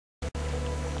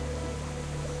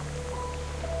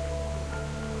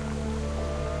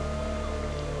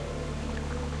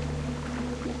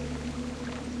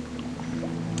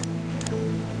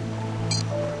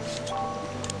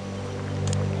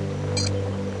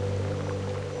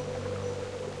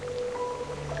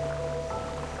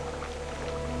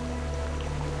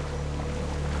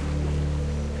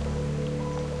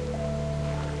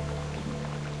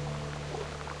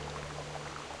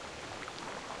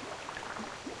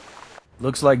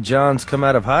Looks like John's come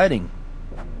out of hiding.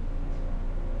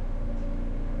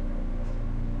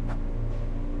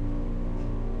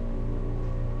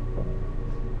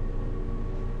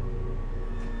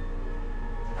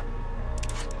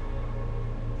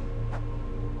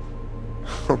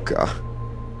 Oh, God.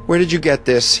 Where did you get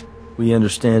this? We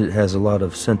understand it has a lot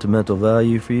of sentimental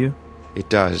value for you. It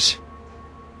does.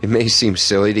 It may seem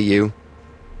silly to you,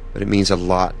 but it means a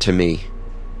lot to me.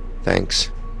 Thanks.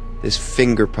 This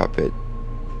finger puppet,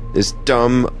 this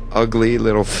dumb, ugly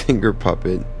little finger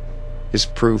puppet, is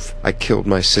proof I killed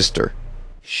my sister.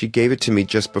 She gave it to me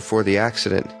just before the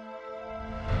accident.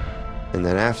 And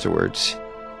then afterwards,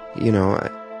 you know,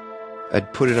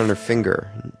 I'd put it on her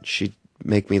finger, and she'd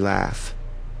make me laugh.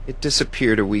 It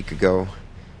disappeared a week ago,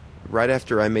 right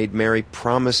after I made Mary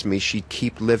promise me she'd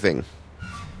keep living.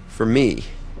 For me.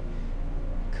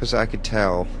 'Cause I could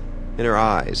tell, in her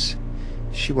eyes,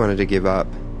 she wanted to give up.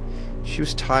 She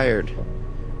was tired.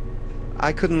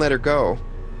 I couldn't let her go.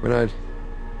 When I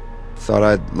thought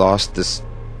I'd lost this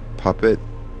puppet,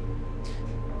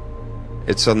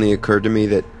 it suddenly occurred to me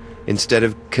that instead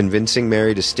of convincing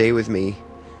Mary to stay with me,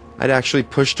 I'd actually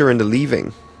pushed her into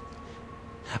leaving.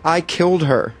 I killed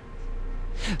her.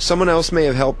 Someone else may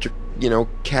have helped her,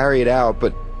 carry it out,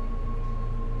 but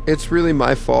it's really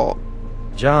my fault.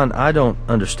 John, I don't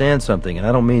understand something, and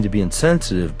I don't mean to be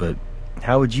insensitive, but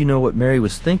how would you know what Mary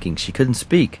was thinking? She couldn't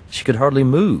speak. She could hardly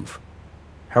move.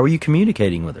 How were you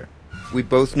communicating with her? We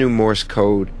both knew Morse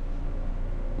code.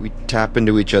 We tap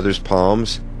into each other's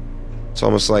palms. It's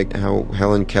almost like how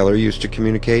Helen Keller used to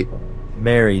communicate.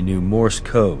 Mary knew Morse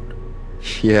code.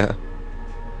 Yeah.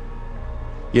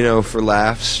 For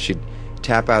laughs, she'd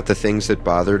tap out the things that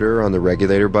bothered her on the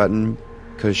regulator button,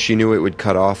 because she knew it would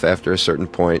cut off after a certain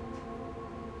point.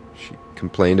 She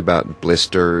complained about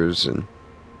blisters and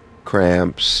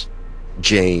cramps.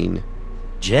 Jane.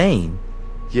 Jane?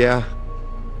 Yeah.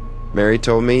 Mary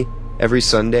told me every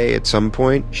Sunday at some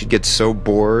point she'd get so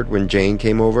bored when Jane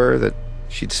came over that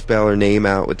she'd spell her name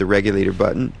out with the regulator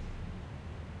button.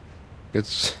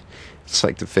 It's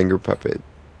like the finger puppet.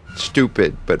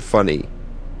 Stupid, but funny.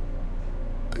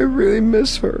 I really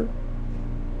miss her.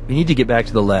 We need to get back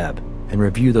to the lab and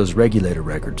review those regulator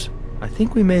records. I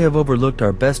think we may have overlooked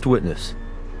our best witness.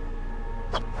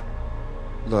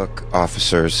 Look,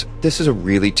 officers, this is a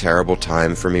really terrible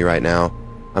time for me right now.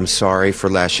 I'm sorry for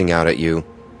lashing out at you.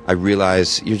 I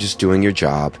realize you're just doing your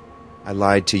job. I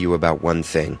lied to you about one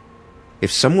thing.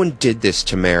 If someone did this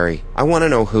to Mary, I want to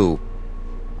know who.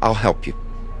 I'll help you.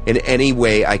 In any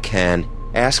way I can.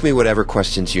 Ask me whatever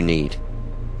questions you need.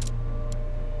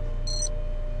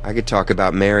 I could talk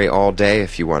about Mary all day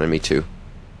if you wanted me to.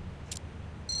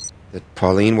 That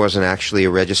Pauline wasn't actually a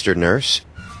registered nurse?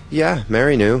 Yeah,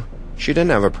 Mary knew. She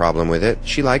didn't have a problem with it.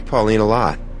 She liked Pauline a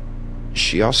lot.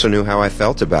 She also knew how I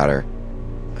felt about her.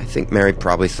 I think Mary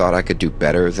probably thought I could do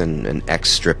better than an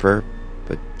ex-stripper,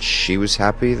 but she was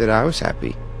happy that I was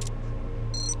happy.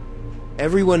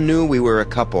 Everyone knew we were a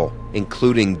couple,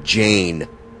 including Jane.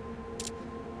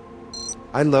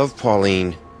 I love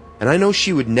Pauline, and I know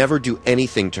she would never do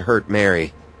anything to hurt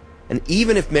Mary. And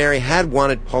even if Mary had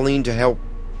wanted Pauline to help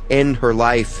end her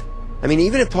life,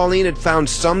 even if Pauline had found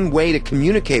some way to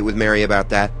communicate with Mary about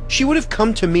that, she would have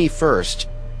come to me first.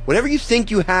 Whatever you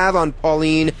think you have on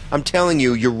Pauline, I'm telling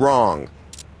you, you're wrong.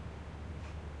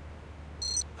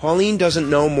 Pauline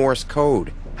doesn't know Morse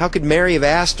code. How could Mary have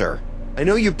asked her? I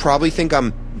know you probably think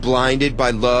I'm blinded by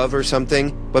love or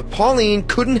something, but Pauline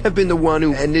couldn't have been the one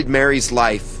who ended Mary's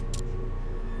life.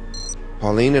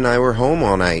 Pauline and I were home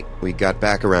all night. We got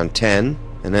back around 10,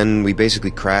 and then we basically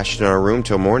crashed in our room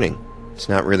till morning. It's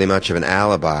not really much of an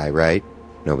alibi, right?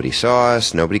 Nobody saw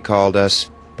us, nobody called us,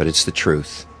 but it's the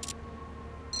truth.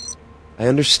 I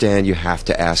understand you have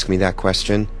to ask me that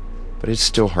question, but it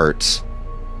still hurts.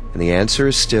 And the answer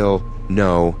is still,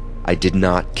 no, I did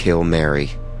not kill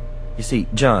Mary. You see,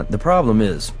 John, the problem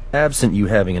is, absent you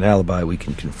having an alibi we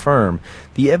can confirm,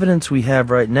 the evidence we have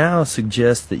right now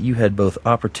suggests that you had both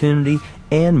opportunity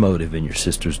and motive in your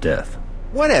sister's death.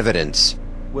 What evidence?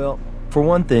 Well, for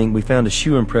one thing, we found a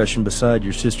shoe impression beside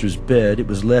your sister's bed. It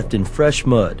was left in fresh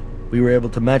mud. We were able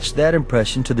to match that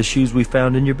impression to the shoes we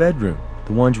found in your bedroom,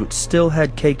 the ones which still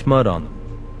had caked mud on them.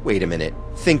 Wait a minute.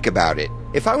 Think about it.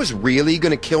 If I was really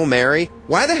gonna kill Mary,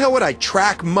 why the hell would I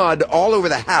track mud all over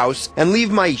the house and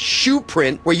leave my shoe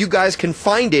print where you guys can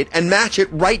find it and match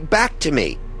it right back to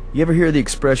me? You ever hear the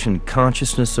expression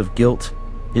consciousness of guilt?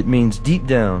 It means deep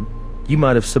down, you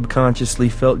might have subconsciously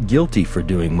felt guilty for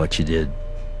doing what you did.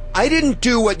 I didn't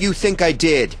do what you think I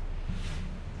did.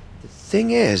 The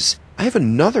thing is, I have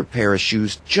another pair of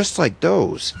shoes just like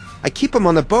those. I keep them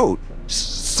on the boat.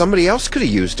 Somebody else could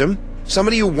have used them.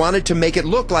 Somebody who wanted to make it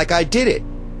look like I did it.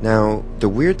 Now, the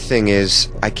weird thing is,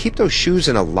 I keep those shoes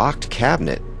in a locked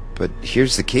cabinet. But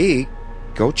here's the key.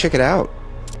 Go check it out.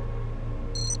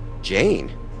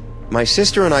 Jane. My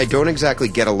sister and I don't exactly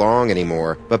get along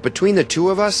anymore, but between the two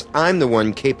of us, I'm the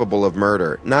one capable of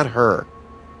murder, not her.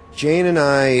 Jane and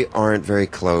I aren't very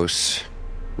close.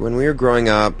 When we were growing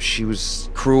up, she was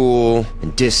cruel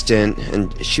and distant,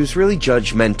 and she was really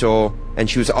judgmental, and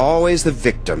she was always the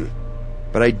victim.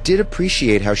 But I did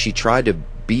appreciate how she tried to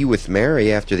be with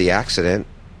Mary after the accident.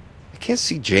 I can't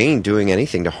see Jane doing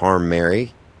anything to harm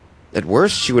Mary. At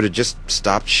worst, she would have just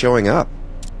stopped showing up.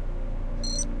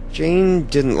 Jane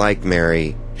didn't like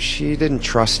Mary. She didn't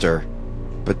trust her.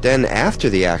 But then after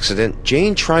the accident,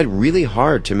 Jane tried really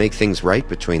hard to make things right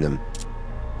between them.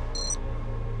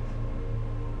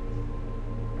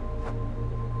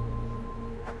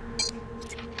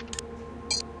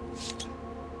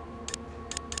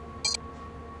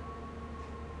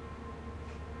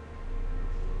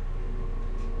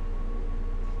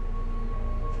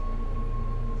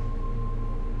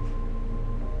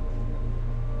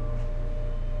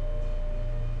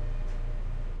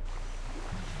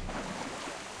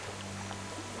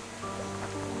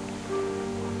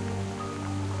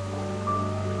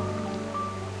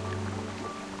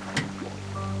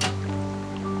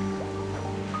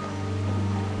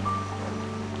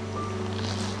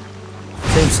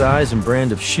 Same size and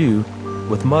brand of shoe,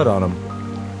 with mud on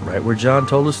them, right where John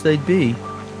told us they'd be.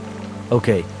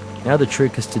 Okay, now the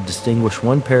trick is to distinguish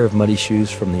one pair of muddy shoes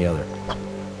from the other.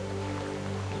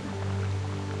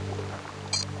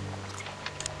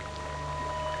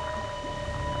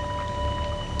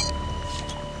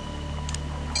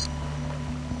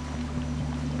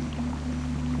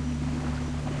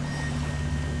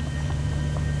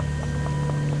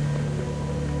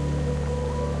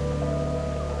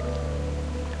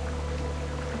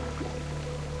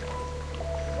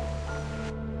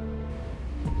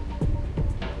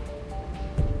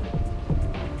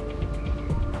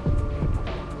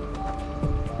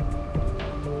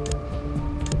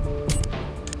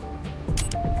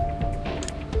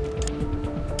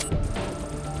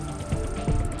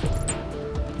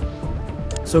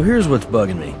 So here's what's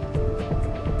bugging me.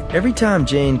 Every time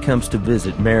Jane comes to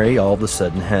visit, Mary all of a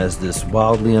sudden has this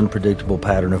wildly unpredictable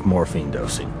pattern of morphine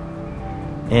dosing.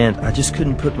 And I just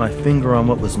couldn't put my finger on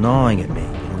what was gnawing at me.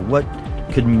 What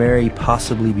could Mary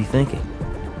possibly be thinking?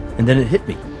 And then it hit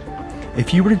me.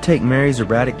 If you were to take Mary's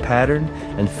erratic pattern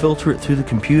and filter it through the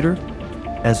computer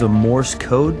as a Morse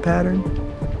code pattern,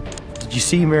 did you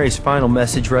see Mary's final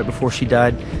message right before she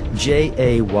died?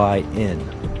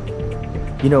 J-A-Y-N.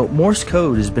 You know, Morse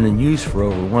code has been in use for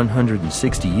over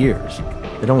 160 years.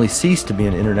 It only ceased to be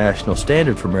an international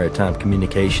standard for maritime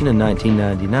communication in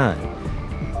 1999.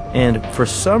 And for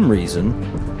some reason,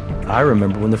 I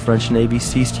remember when the French Navy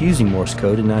ceased using Morse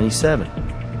code in 97.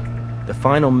 The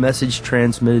final message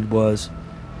transmitted was,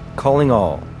 "Calling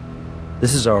all.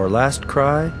 This is our last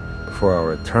cry before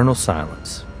our eternal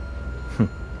silence."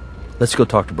 Let's go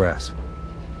talk to Brass.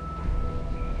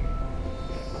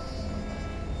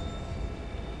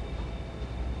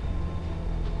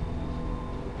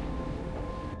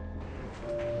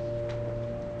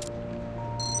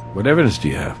 What evidence do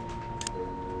you have?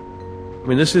 I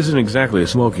mean, this isn't exactly a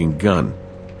smoking gun.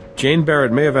 Jane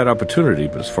Barrett may have had opportunity,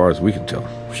 but as far as we can tell,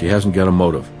 she hasn't got a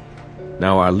motive.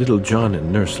 Now, our little John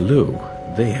and Nurse Lou,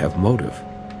 they have motive.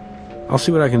 I'll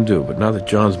see what I can do, but now that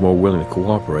John's more willing to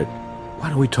cooperate, why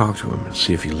don't we talk to him and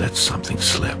see if he lets something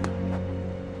slip?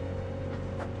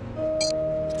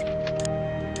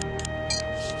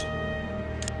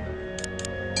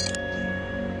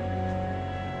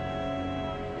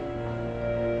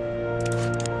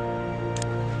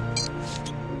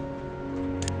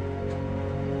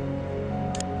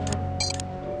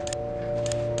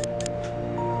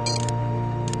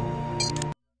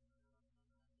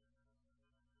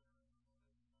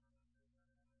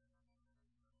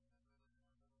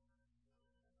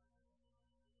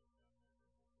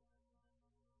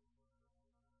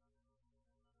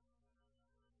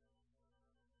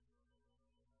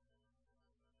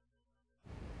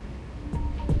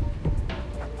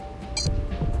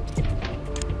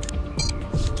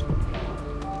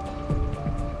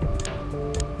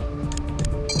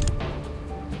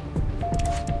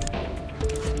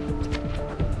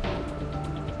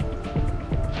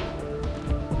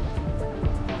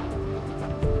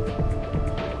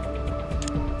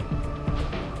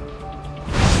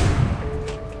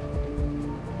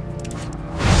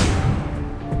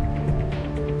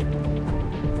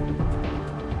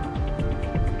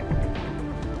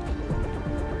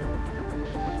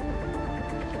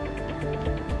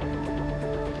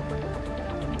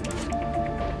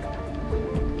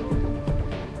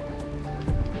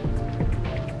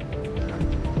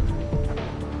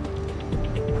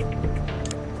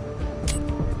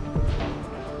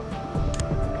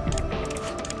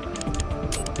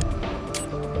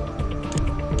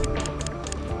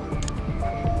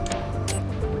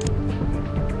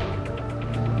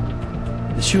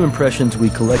 shoe impressions we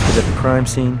collected at the crime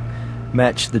scene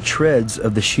match the treads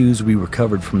of the shoes we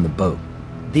recovered from the boat.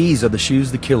 These are the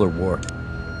shoes the killer wore.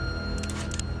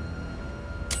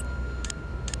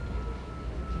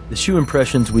 The shoe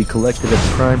impressions we collected at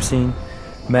the crime scene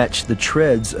match the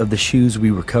treads of the shoes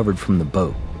we recovered from the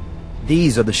boat.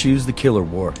 These are the shoes the killer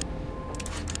wore.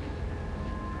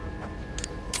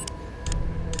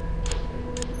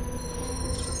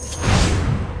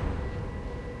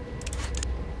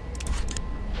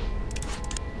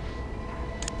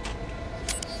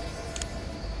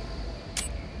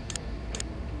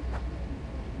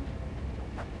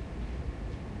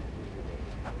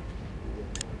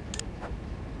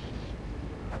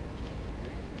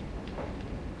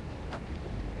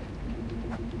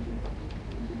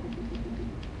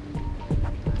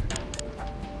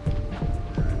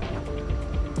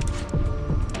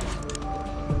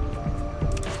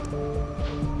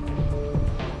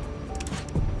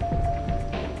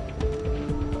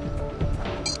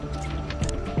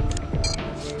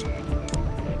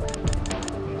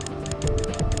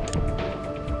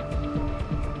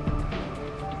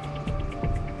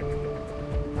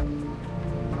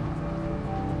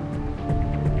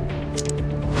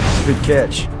 Good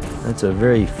catch. That's a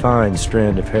very fine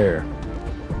strand of hair.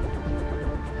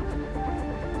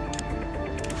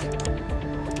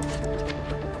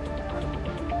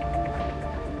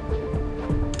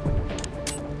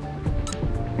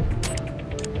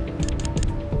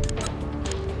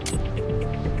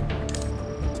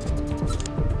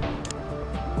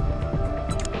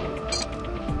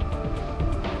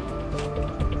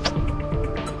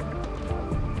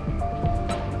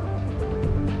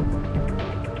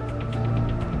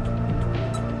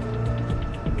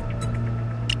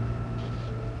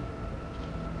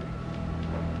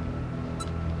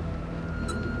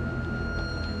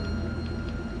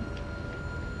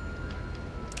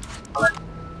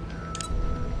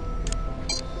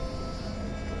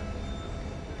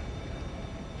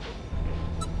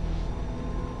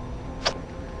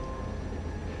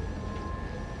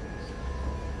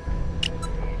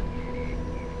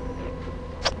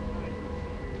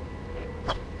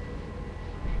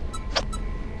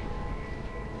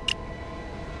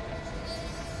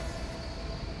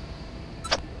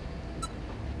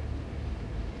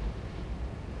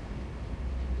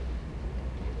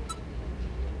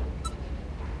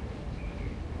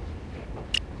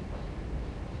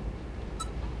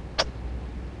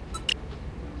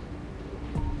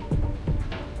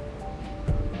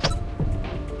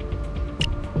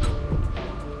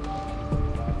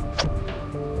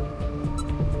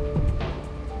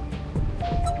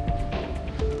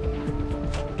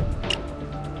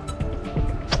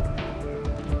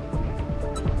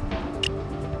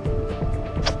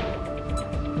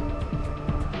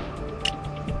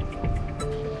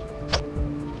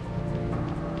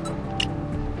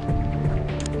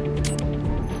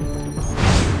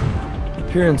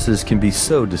 Appearances can be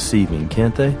so deceiving,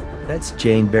 can't they? That's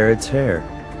Jane Barrett's hair.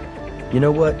 You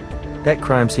know what? That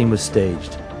crime scene was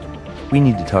staged. We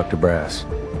need to talk to Brass.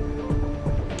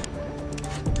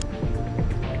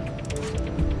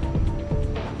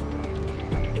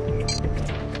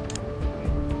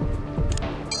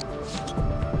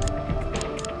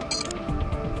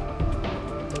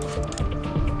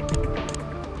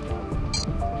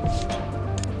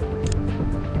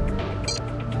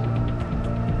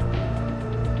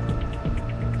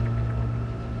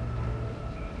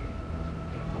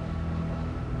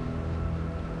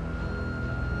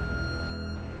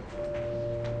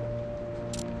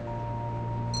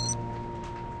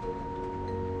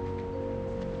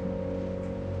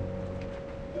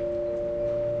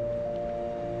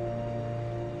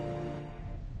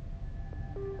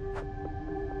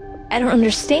 I don't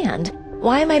understand.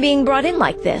 Why am I being brought in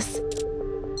like this?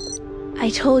 I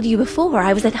told you before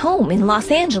I was at home in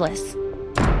Los Angeles.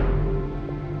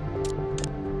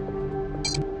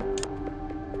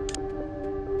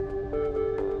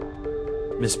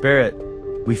 Miss Barrett,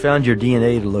 we found your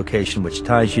DNA at a location which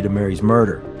ties you to Mary's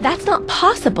murder. That's not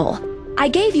possible. I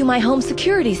gave you my home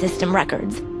security system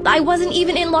records. I wasn't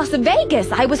even in Las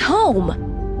Vegas. I was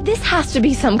home. This has to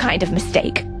be some kind of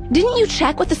mistake. Didn't you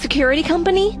check with the security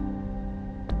company?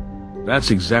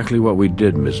 That's exactly what we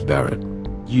did, Miss Barrett.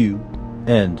 You,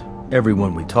 and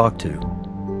everyone we talked to,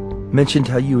 mentioned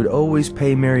how you would always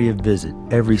pay Mary a visit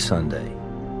every Sunday.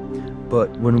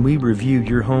 But when we reviewed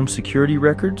your home security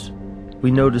records, we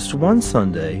noticed one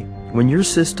Sunday when your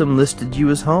system listed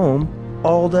you as home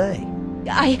all day.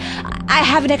 I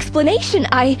have an explanation.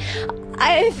 May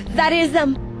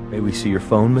we see your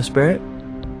phone, Miss Barrett?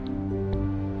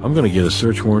 I'm gonna get a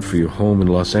search warrant for your home in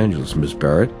Los Angeles, Miss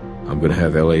Barrett. I'm going to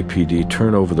have LAPD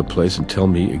turn over the place and tell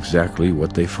me exactly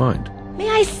what they find. May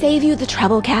I save you the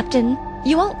trouble, Captain?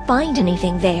 You won't find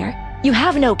anything there. You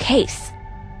have no case.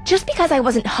 Just because I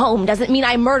wasn't home doesn't mean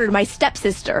I murdered my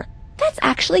stepsister. That's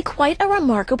actually quite a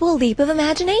remarkable leap of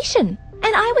imagination.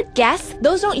 And I would guess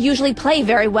those don't usually play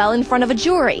very well in front of a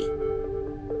jury.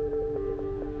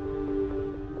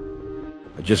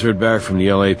 I just heard back from the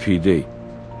LAPD.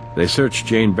 They searched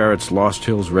Jane Barrett's Lost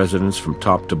Hills residence from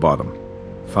top to bottom.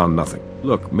 Found nothing.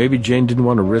 Look, maybe Jane didn't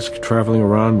want to risk traveling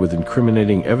around with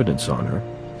incriminating evidence on her,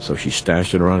 so she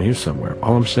stashed it around here somewhere.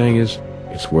 All I'm saying is,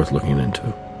 it's worth looking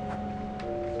into.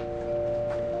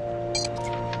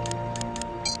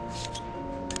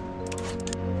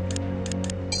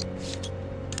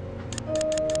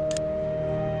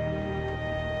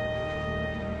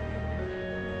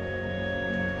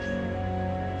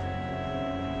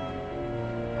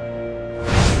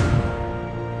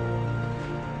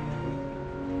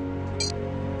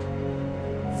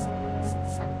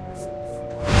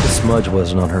 Smudge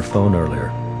wasn't on her phone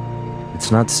earlier.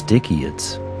 It's not sticky,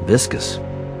 it's viscous,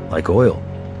 like oil.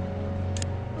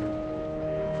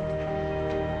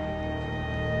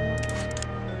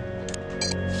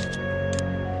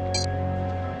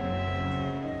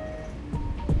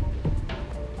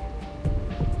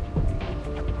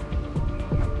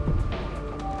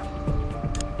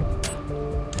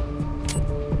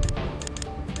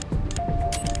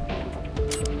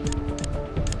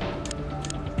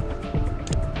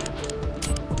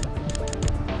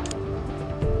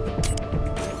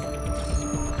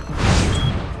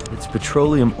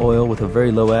 Petroleum oil with a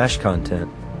very low ash content.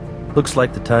 Looks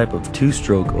like the type of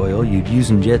two-stroke oil you'd use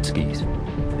in jet skis.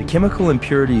 The chemical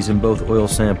impurities in both oil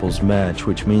samples match,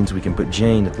 which means we can put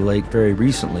Jane at the lake very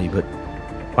recently, but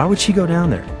why would she go down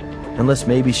there? Unless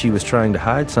maybe she was trying to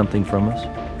hide something from us.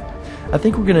 I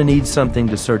think we're going to need something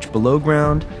to search below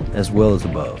ground as well as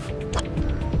above.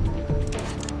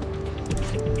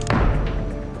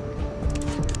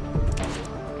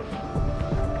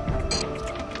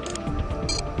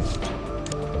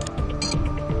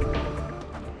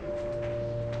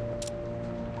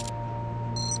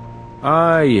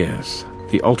 Ah, yes,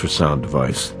 the ultrasound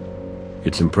device.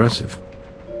 It's impressive,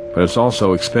 but it's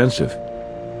also expensive.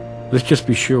 Let's just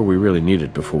be sure we really need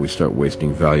it before we start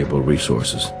wasting valuable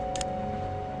resources.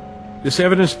 This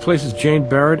evidence places Jane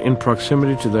Barrett in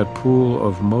proximity to that pool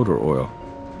of motor oil.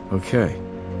 Okay.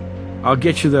 I'll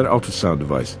get you that ultrasound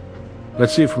device.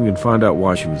 Let's see if we can find out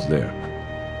why she was there.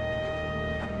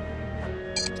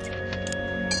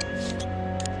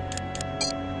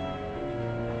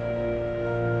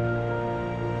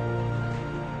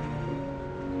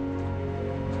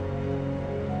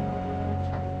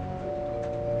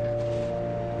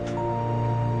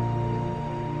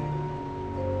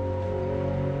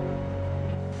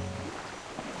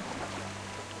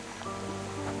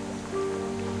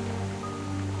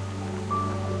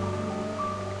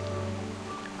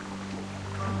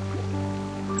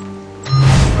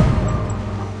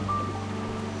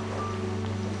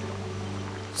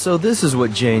 So this is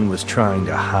what Jane was trying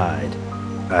to hide.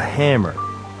 A hammer.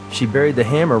 She buried the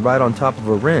hammer right on top of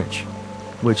a wrench,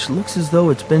 which looks as though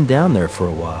it's been down there for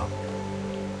a while.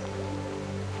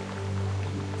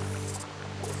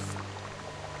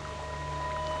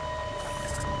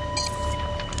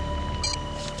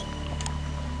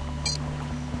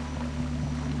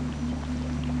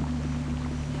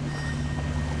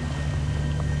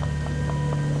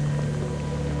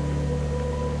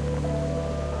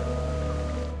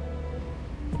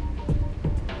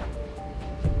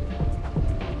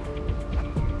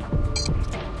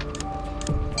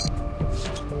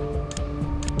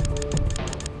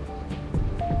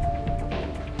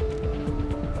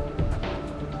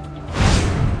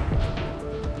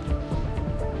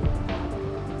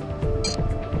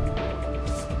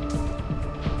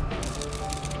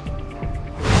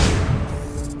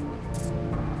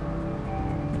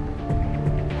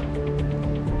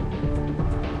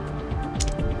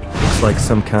 Like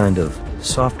some kind of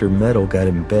softer metal got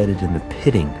embedded in the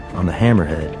pitting on the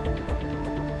hammerhead.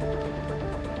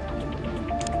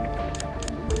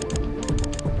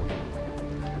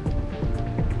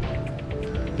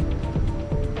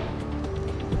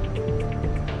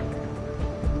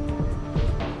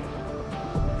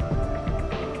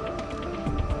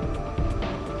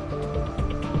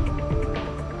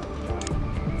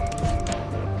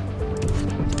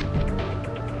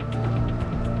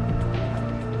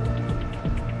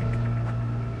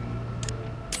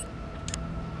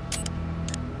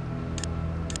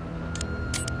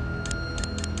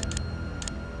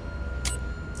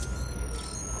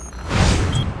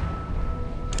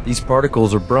 These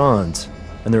particles are bronze.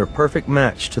 and they're a perfect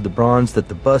match to the bronze that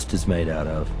the bust is made out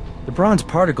of. The bronze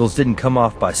particles didn't come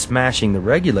off by smashing the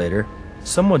regulator.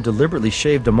 Someone deliberately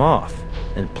shaved them off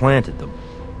and planted them.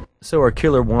 So our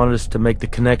killer wanted us to make the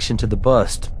connection to the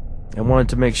bust, and wanted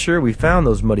to make sure we found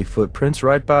those muddy footprints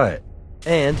right by it.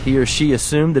 And he or she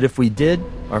assumed that if we did,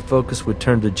 our focus would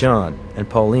turn to John and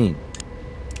Pauline.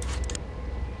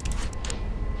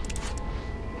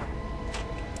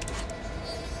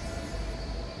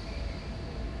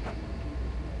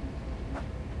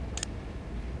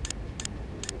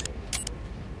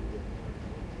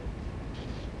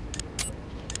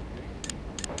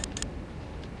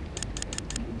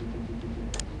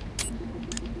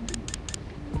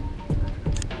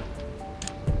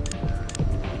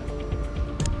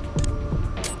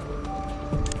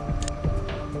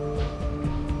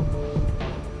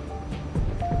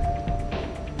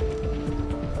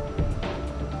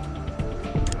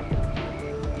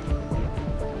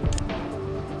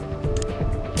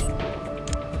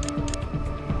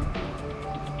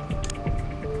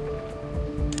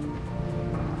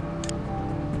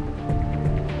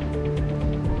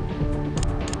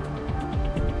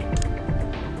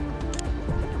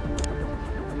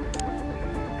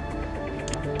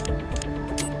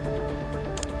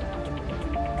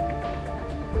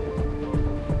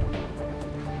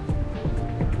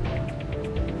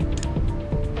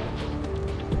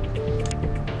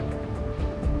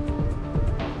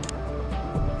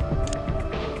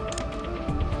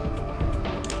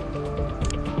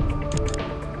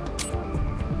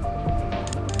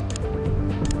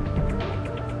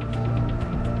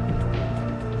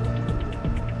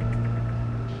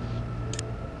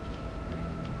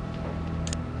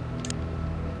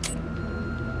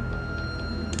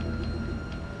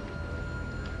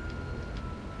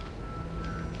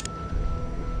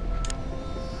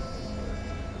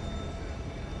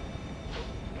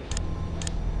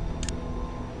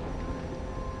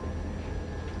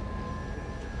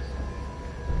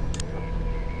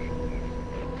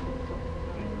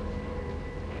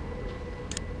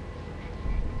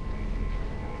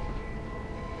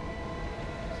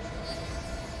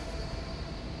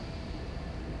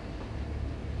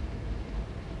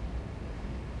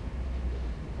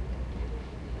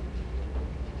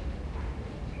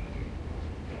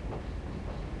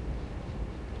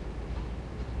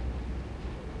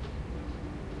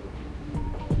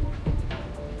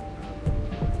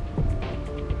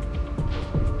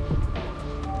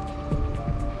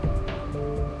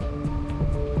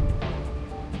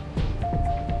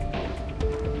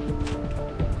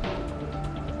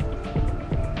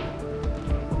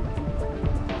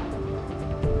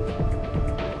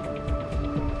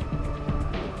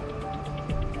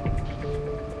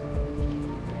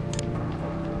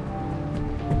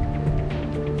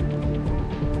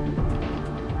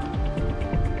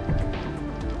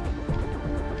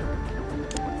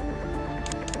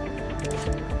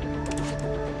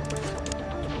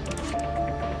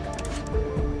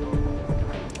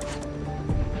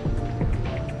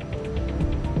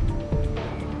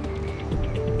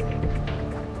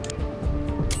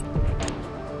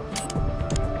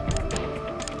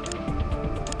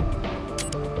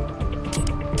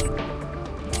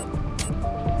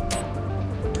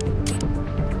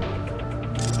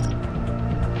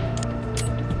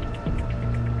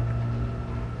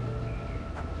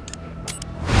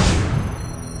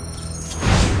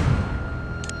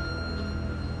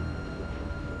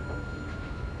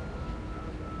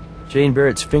 Jane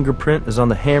Barrett's fingerprint is on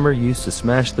the hammer used to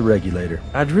smash the regulator.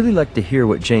 I'd really like to hear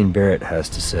what Jane Barrett has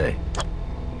to say.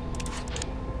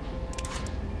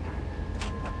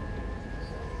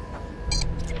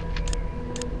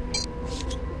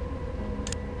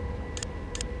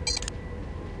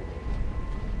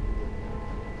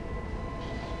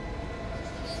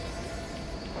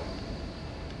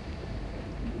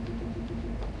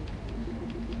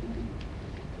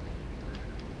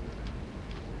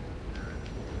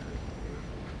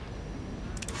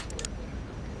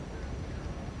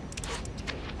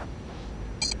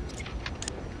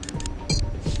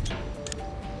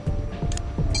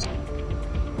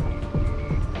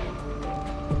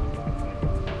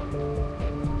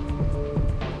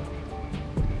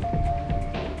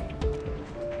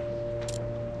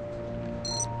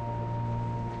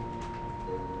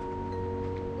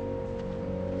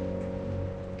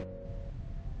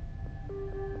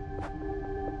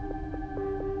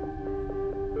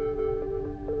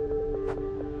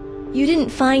 You didn't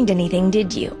find anything,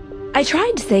 did you? I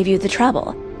tried to save you the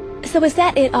trouble. So is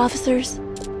that it, officers?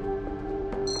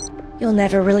 You'll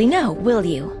never really know, will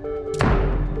you?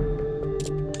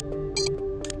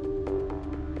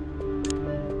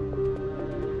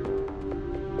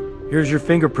 Here's your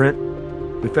fingerprint.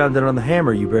 We found it on the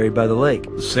hammer you buried by the lake.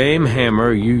 The same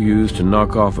hammer you used to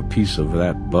knock off a piece of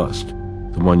that bust.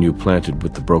 The one you planted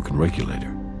with the broken regulator.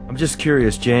 I'm just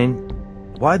curious, Jane.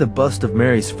 Why the bust of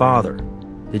Mary's father?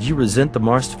 Did you resent the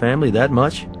Marst family that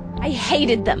much? I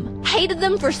hated them. Hated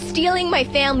them for stealing my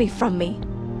family from me.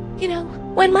 You know,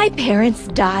 when my parents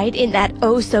died in that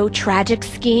oh-so-tragic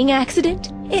skiing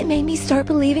accident, it made me start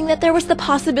believing that there was the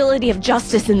possibility of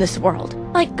justice in this world.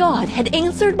 Like God had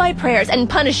answered my prayers and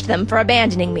punished them for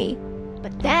abandoning me.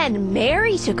 But then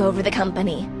Mary took over the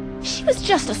company. She was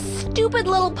just a stupid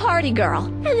little party girl,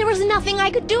 and there was nothing I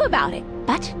could do about it.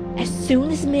 But as soon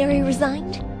as Mary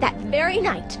resigned, that very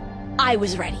night, I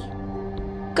was ready.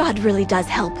 God really does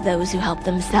help those who help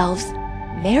themselves.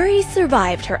 Mary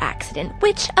survived her accident,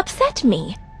 which upset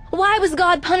me. Why was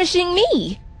God punishing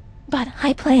me? But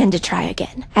I planned to try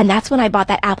again, and that's when I bought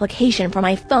that application for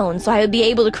my phone so I would be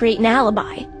able to create an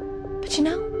alibi. But you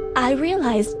know, I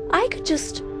realized I could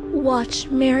just watch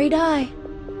Mary die,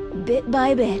 bit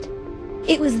by bit.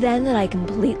 It was then that I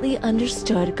completely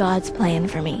understood God's plan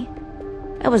for me.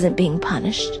 I wasn't being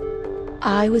punished.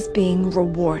 I was being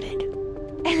rewarded.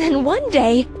 And then one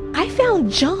day, I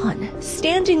found John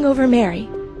standing over Mary,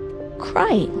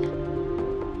 crying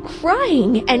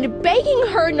and begging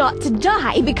her not to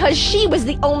die because she was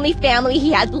the only family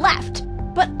he had left.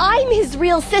 But I'm his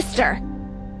real sister.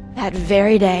 That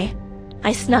very day,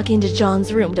 I snuck into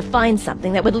John's room to find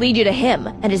something that would lead you to him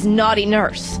and his naughty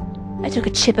nurse. I took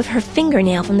a chip of her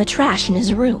fingernail from the trash in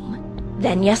his room.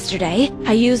 Then yesterday,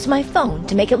 I used my phone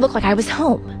to make it look like I was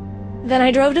home. Then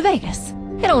I drove to Vegas.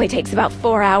 It only takes about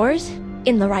 4 hours.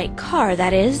 In the right car,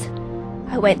 that is.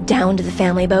 I went down to the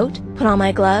family boat, put on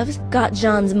my gloves, got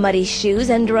John's muddy shoes,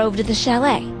 and drove to the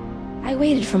chalet. I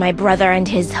waited for my brother and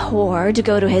his whore to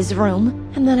go to his room,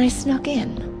 and then I snuck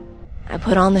in. I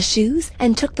put on the shoes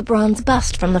and took the bronze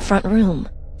bust from the front room.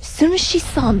 As soon as she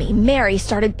saw me, Mary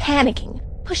started panicking,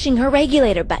 pushing her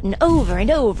regulator button over and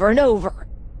over and over.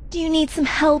 Do you need some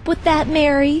help with that,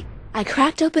 Mary? I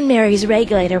cracked open Mary's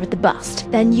regulator with the bust,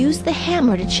 then used the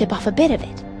hammer to chip off a bit of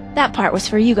it. That part was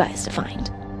for you guys to find.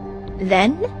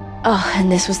 Then,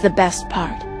 and this was the best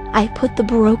part, I put the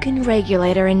broken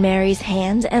regulator in Mary's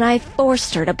hands and I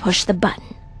forced her to push the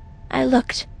button. I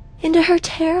looked into her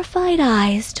terrified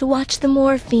eyes to watch the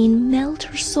morphine melt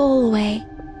her soul away.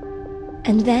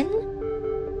 And then,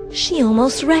 she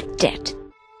almost wrecked it.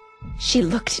 She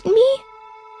looked at me,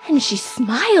 and she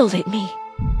smiled at me.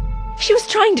 She was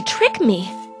trying to trick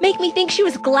me, make me think she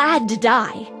was glad to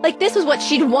die. Like this was what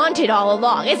she'd wanted all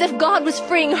along, as if God was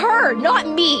freeing her, not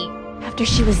me. After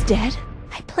she was dead,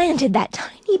 I planted that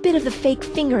tiny bit of the fake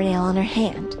fingernail on her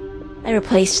hand. I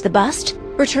replaced the bust,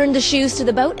 returned the shoes to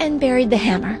the boat, and buried the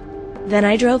hammer. Then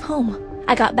I drove home.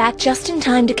 I got back just in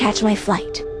time to catch my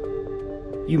flight.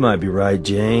 You might be right,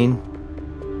 Jane.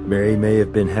 Mary may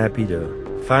have been happy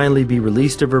to finally be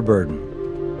released of her burden.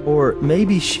 Or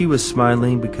maybe she was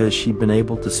smiling because she'd been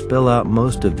able to spill out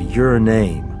most of your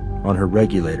name on her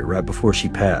regulator right before she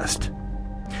passed.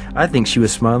 I think she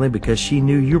was smiling because she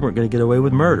knew you weren't going to get away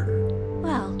with murder.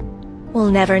 Well,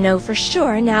 we'll never know for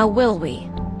sure now, will we?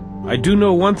 I do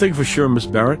know one thing for sure, Miss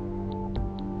Barrett.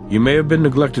 You may have been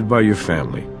neglected by your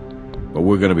family, but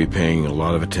we're going to be paying a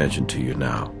lot of attention to you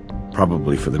now,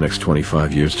 probably for the next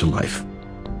 25 years to life.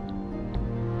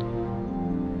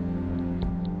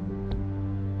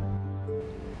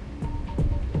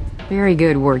 Very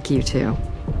good work, you two.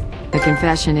 A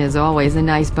confession is always a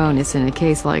nice bonus in a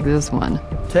case like this one.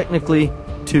 Technically,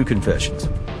 2 confessions.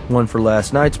 One for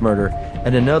last night's murder,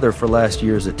 and another for last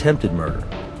year's attempted murder.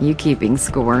 You keeping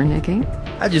score, Nicky?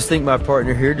 I just think my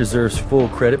partner here deserves full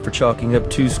credit for chalking up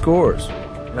 2 scores.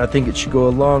 And I think it should go a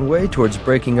long way towards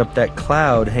breaking up that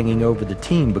cloud hanging over the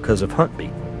team because of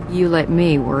Huntby. You let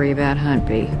me worry about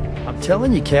Huntby. I'm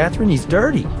telling you, Catherine, he's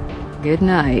dirty. Good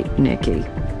night, Nicky.